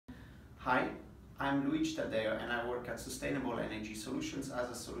Hi, I'm Luigi Taddeo and I work at Sustainable Energy Solutions as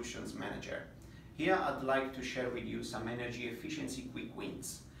a Solutions Manager. Here I'd like to share with you some energy efficiency quick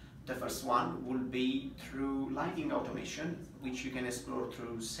wins. The first one will be through lighting automation, which you can explore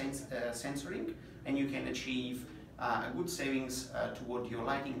through sensoring, and you can achieve a good savings toward your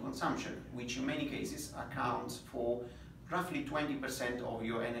lighting consumption, which in many cases accounts for roughly 20% of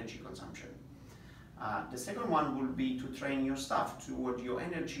your energy consumption. The second one will be to train your staff toward your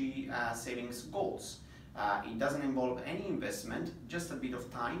energy savings goals. It doesn't involve any investment, just a bit of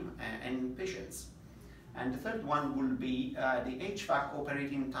time and patience. And the third one will be the HVAC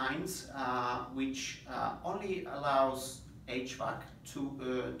operating times, which only allows HVAC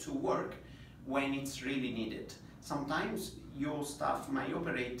to work when it's really needed. Sometimes your staff may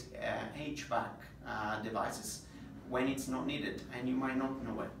operate HVAC devices when it's not needed and you might not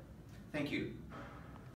know it. Thank you.